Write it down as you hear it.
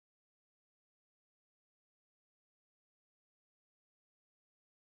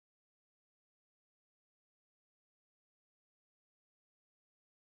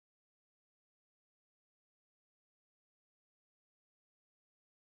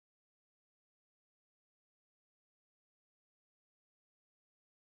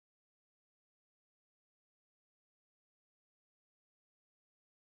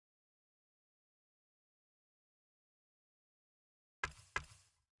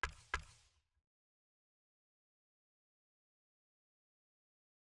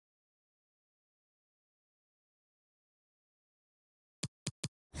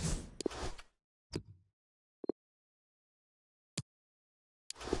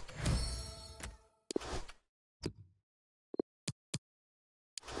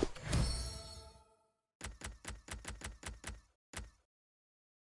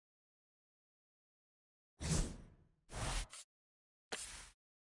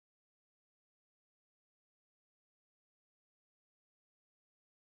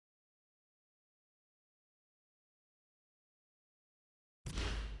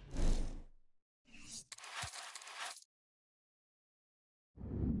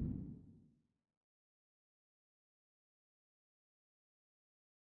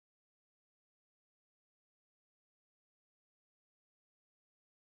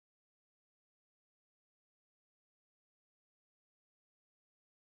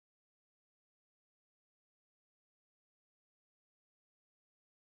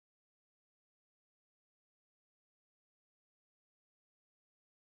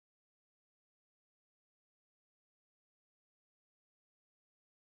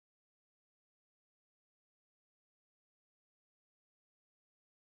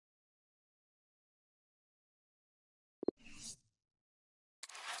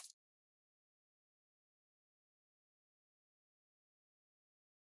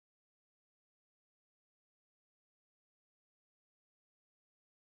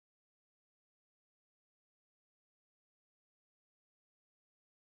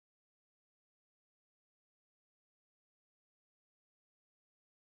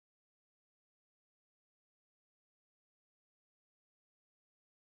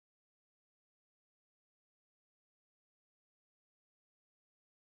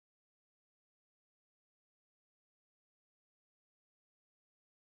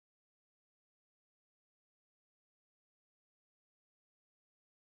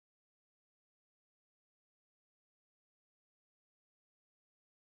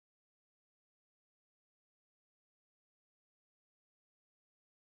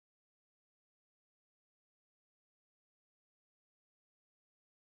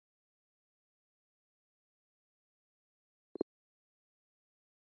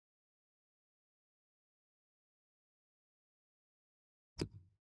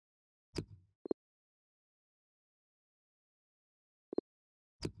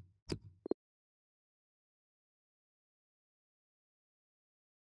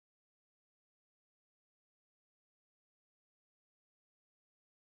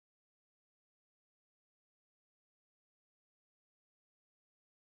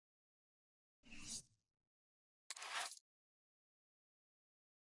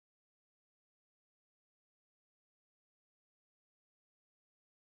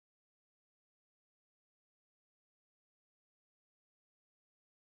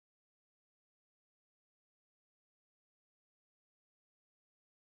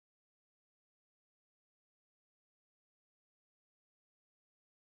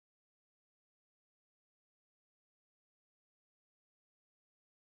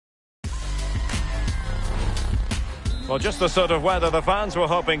Well, just the sort of weather the fans were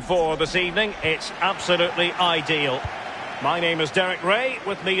hoping for this evening. It's absolutely ideal. My name is Derek Ray.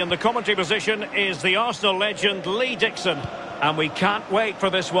 With me in the commentary position is the Arsenal legend Lee Dixon. And we can't wait for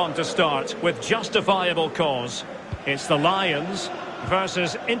this one to start with justifiable cause. It's the Lions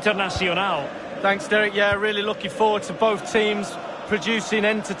versus Internacional. Thanks, Derek. Yeah, really looking forward to both teams producing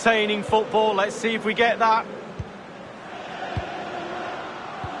entertaining football. Let's see if we get that.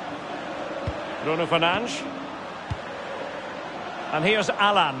 Bruno Fernandes. And here's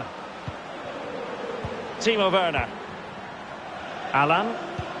Alan. Timo Werner. Alan.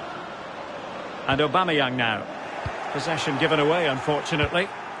 And Aubameyang now. Possession given away, unfortunately.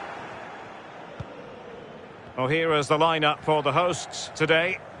 Well, here is the lineup for the hosts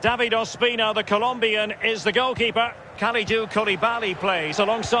today. David Ospina, the Colombian, is the goalkeeper. Kalidou Koulibaly plays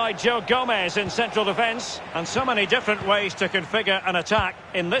alongside Joe Gomez in central defence. And so many different ways to configure an attack.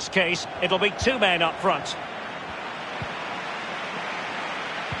 In this case, it'll be two men up front.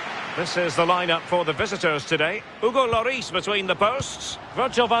 This is the lineup for the visitors today. Hugo Lloris between the posts.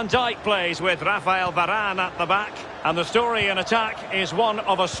 Virgil van Dijk plays with Rafael Varane at the back. And the story in attack is one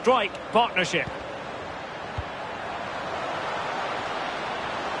of a strike partnership.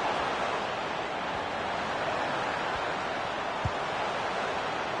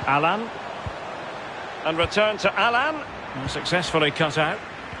 Alan. And return to Alan. And successfully cut out.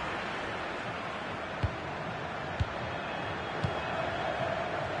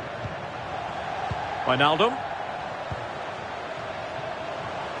 Wijnaldum.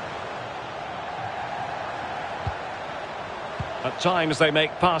 At times they make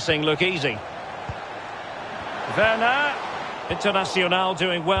passing look easy. Werner. Internacional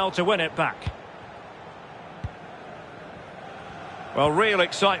doing well to win it back. Well, real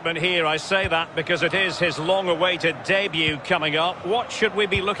excitement here. I say that because it is his long-awaited debut coming up. What should we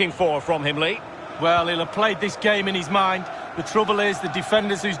be looking for from him, Lee? Well, he'll have played this game in his mind. The trouble is, the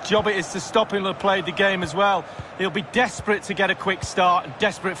defenders whose job it is to stop him will have played the game as well. He'll be desperate to get a quick start and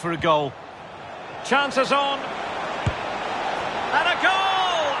desperate for a goal. Chances on. And a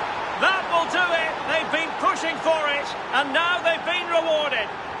goal! That will do it. They've been pushing for it, and now they've been rewarded.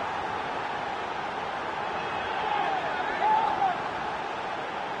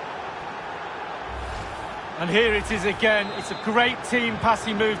 And here it is again. It's a great team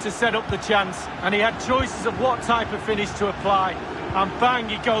passing move to set up the chance. And he had choices of what type of finish to apply. And bang,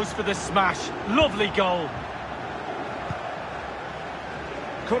 he goes for the smash. Lovely goal.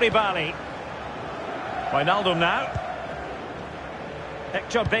 Koulibaly. Wijnaldum now.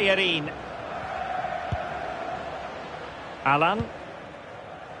 Hector Bellerin. Alan.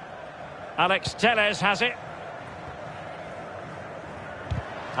 Alex Telles has it.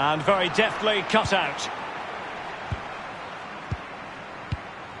 And very deftly cut out.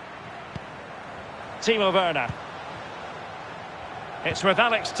 Timo Werner. It's with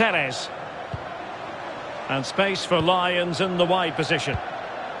Alex Telles. And space for Lions in the wide position.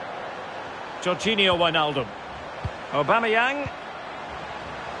 Jorginho Wijnaldum. Aubameyang.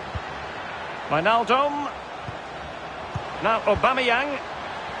 Wijnaldum. Now Aubameyang.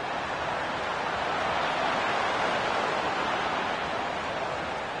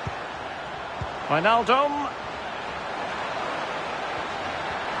 Wijnaldum.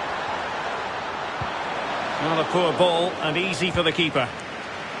 Not a poor ball and easy for the keeper.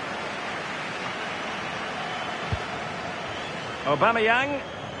 Aubameyang.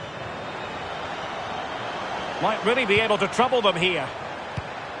 Might really be able to trouble them here.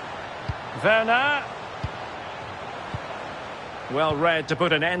 Werner. Well read to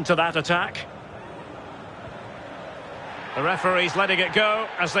put an end to that attack. The referee's letting it go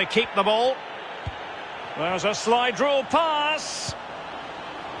as they keep the ball. There's a slide rule pass.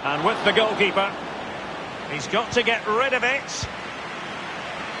 And with the goalkeeper. He's got to get rid of it.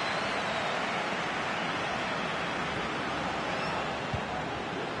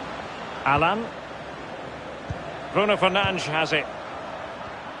 Alan. Bruno Fernandes has it.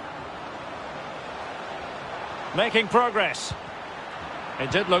 Making progress.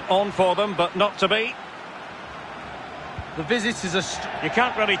 It did look on for them, but not to be. The visitors are... You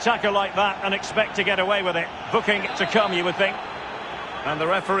can't really tackle like that and expect to get away with it. Booking to come, you would think. And the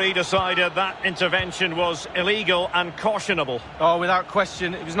referee decided that intervention was illegal and cautionable. Oh, without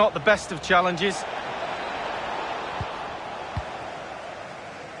question, it was not the best of challenges.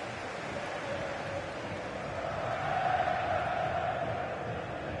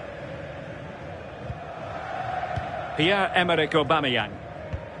 Pierre-Emerick Aubameyang.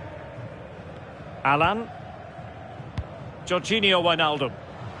 Alan. Jorginho Wijnaldum.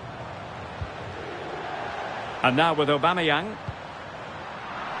 And now with Aubameyang.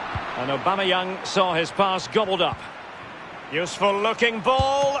 And Aubameyang saw his pass gobbled up. Useful looking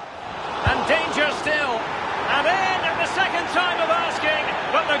ball. And danger still. And in the second time of asking,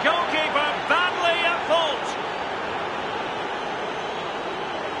 but the goalkeeper badly at fault.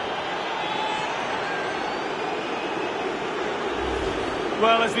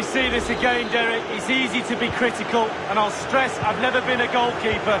 Well, as we see this again, Derek, it's easy to be critical, and I'll stress I've never been a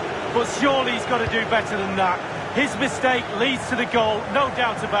goalkeeper, but surely he's got to do better than that. His mistake leads to the goal, no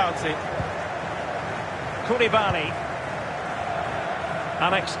doubt about it. Koulibaly.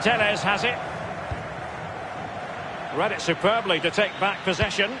 Alex Telles has it. Read it superbly to take back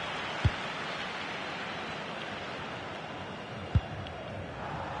possession.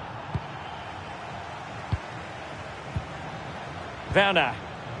 Werner.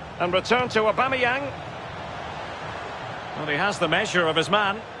 And return to Aubameyang. Well, he has the measure of his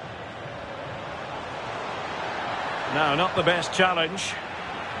man. No, not the best challenge.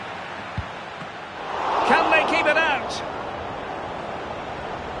 Can they keep it out?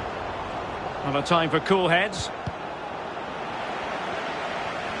 Well, a time for cool heads.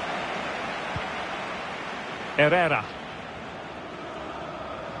 Herrera.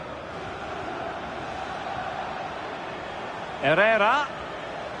 Herrera.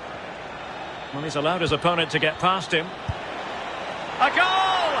 Well, he's allowed his opponent to get past him. A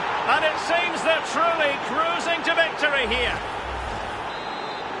goal! And it seems they're truly cruising to victory here.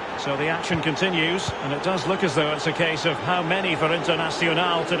 So the action continues, and it does look as though it's a case of how many for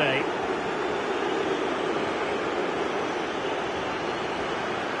Internacional today.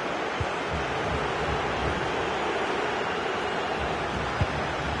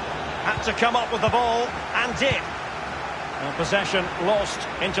 Had to come up with the ball, and did. Well, possession lost,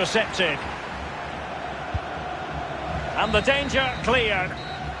 intercepted. And the danger cleared.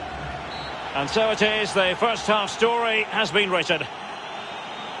 And so it is, the first half story has been written.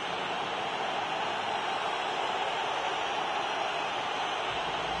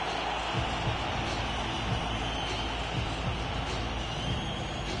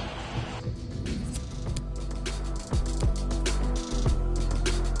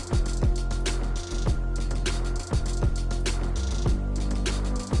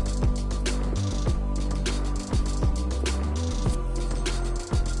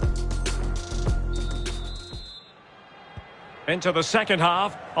 Into the second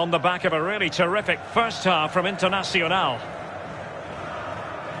half on the back of a really terrific first half from Internacional.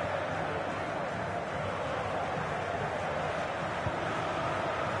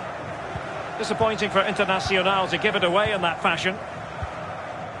 Disappointing for Internacional to give it away in that fashion.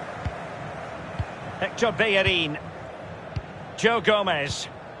 Hector Bellerin. Joe Gomez.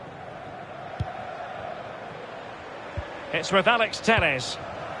 It's with Alex Telles.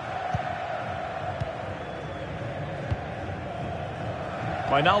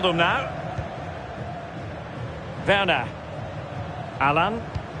 Wijnaldum now. Werner. Alan.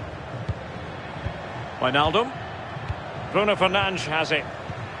 Wijnaldum. Bruno Fernandes has it.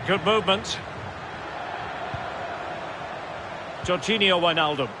 Good movement. Jorginho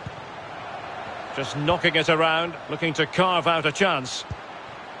Wijnaldum. Just knocking it around, looking to carve out a chance.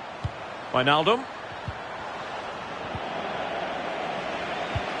 Wijnaldum.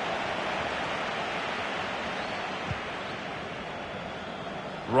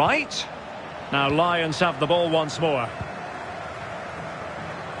 Right. Now Lions have the ball once more.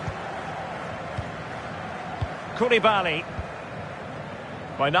 Koulibaly.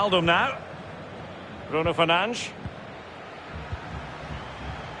 Wijnaldum now. Bruno Fernandes.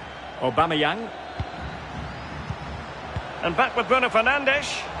 Aubameyang. And back with Bruno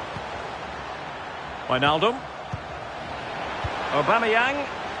Fernandes. Wijnaldum. Aubameyang.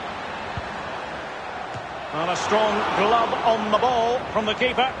 And a strong glove on the ball from the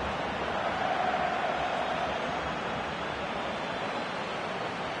keeper.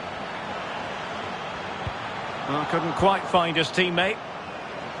 Well, couldn't quite find his teammate.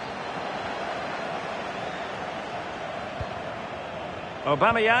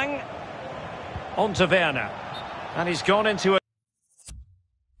 Aubameyang. On to Werner. And he's gone into a...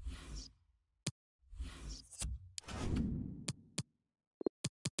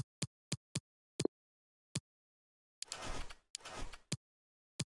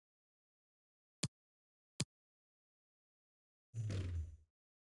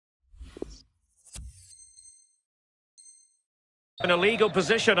 in a legal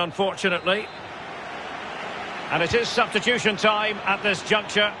position, unfortunately. And it is substitution time at this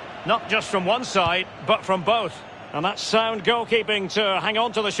juncture, not just from one side, but from both. And that's sound goalkeeping to hang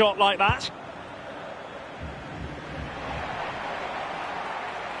on to the shot like that.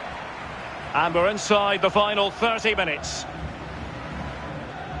 And we're inside the final 30 minutes.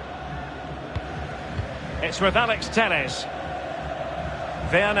 It's with Alex Telles.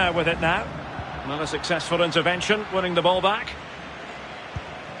 Werner with it now. Not a successful intervention, winning the ball back.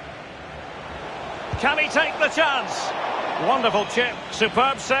 Can he take the chance? Wonderful chip,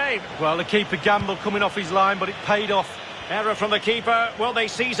 superb save. Well, the keeper gambled coming off his line, but it paid off. Error from the keeper, will they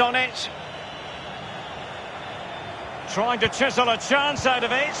seize on it? Trying to chisel a chance out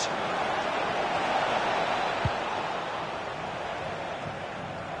of it.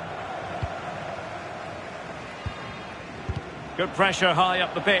 Good pressure high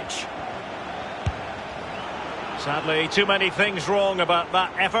up the pitch. Sadly, too many things wrong about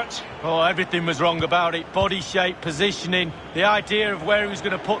that effort. Oh, everything was wrong about it. Body shape, positioning, the idea of where he was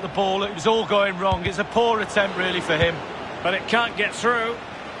going to put the ball, it was all going wrong. It's a poor attempt, really, for him. But it can't get through.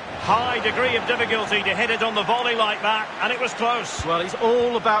 High degree of difficulty to hit it on the volley like that, and it was close. Well, it's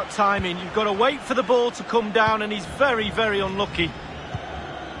all about timing. You've got to wait for the ball to come down, and he's very, very unlucky.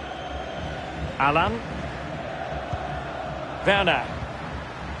 Alan. Werner.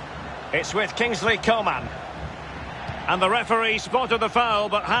 It's with Kingsley Coman. And the referee spotted the foul,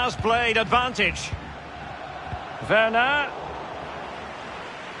 but has played advantage. Werner.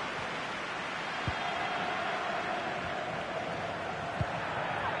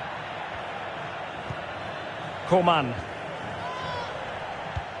 Coman.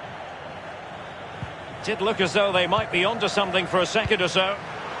 Did look as though they might be onto something for a second or so.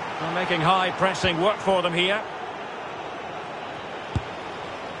 They're making high pressing work for them here.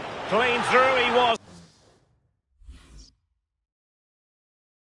 Clean through he was.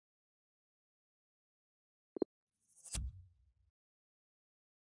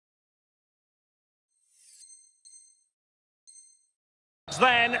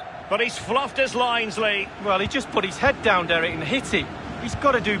 Then, but he's fluffed his lines, Lee. Well, he just put his head down, Derek, and hit it. He's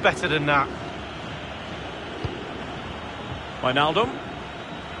got to do better than that. Wijnaldum.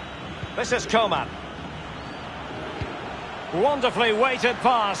 This is Coman. Wonderfully weighted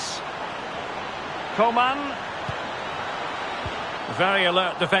pass. Coman. Very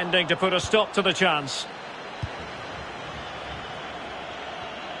alert defending to put a stop to the chance.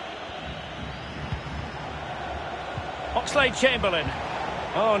 Oxlade-Chamberlain.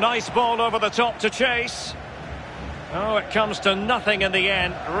 Oh, nice ball over the top to chase. Oh, it comes to nothing in the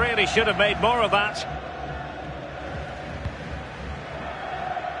end. Really should have made more of that.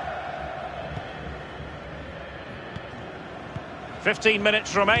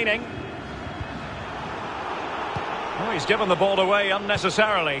 .15 remaining. Oh, he's given the ball away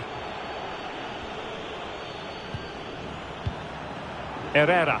unnecessarily.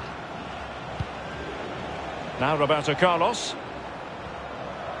 Herrera. Now Roberto Carlos.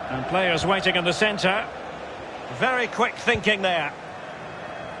 And players waiting in the centre. Very quick thinking there.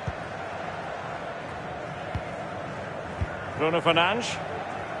 Bruno Fernandes.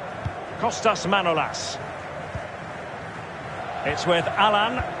 Kostas Manolas. It's with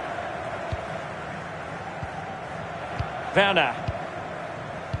Alan. Werner.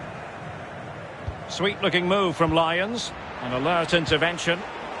 Sweet-looking move from Lions. An alert intervention.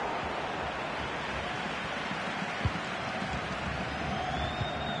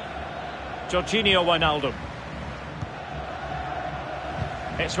 Jorginho Wijnaldum.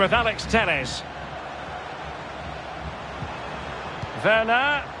 It's with Alex Telles.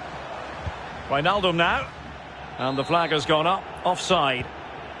 Werner. Wijnaldum now. And the flag has gone up. Offside.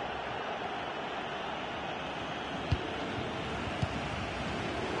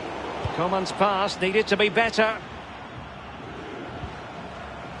 Coman's pass needed to be better.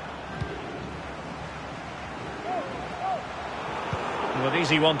 Well, an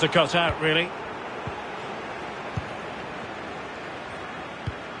easy one to cut out, really.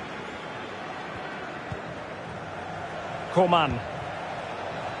 Coman.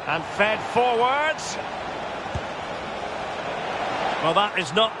 And fed forwards. Well, that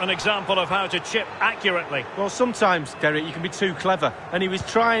is not an example of how to chip accurately. Well, sometimes, Derek, you can be too clever. And he was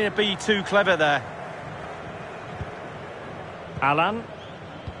trying to be too clever there. Alan.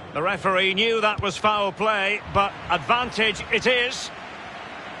 The referee knew that was foul play, but advantage it is.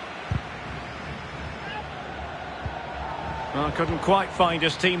 Well, couldn't quite find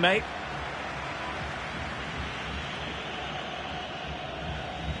his teammate.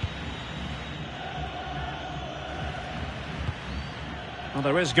 Well,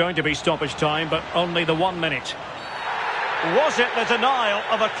 there is going to be stoppage time, but only the 1 minute. Was it the denial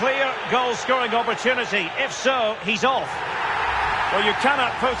of a clear goal-scoring opportunity? If so, he's off. Well, you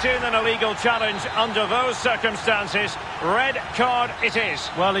cannot put in an illegal challenge under those circumstances. Red card it is.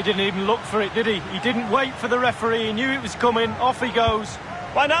 Well, he didn't even look for it, did he? He didn't wait for the referee. He knew it was coming. Off he goes.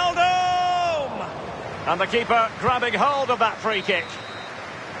 Wijnaldum! And the keeper grabbing hold of that free kick.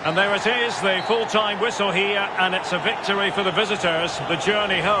 And there it is, the full-time whistle here, and it's a victory for the visitors. The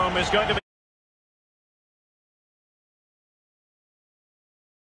journey home is going to be...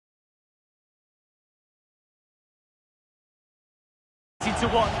 To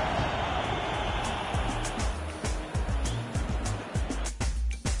what?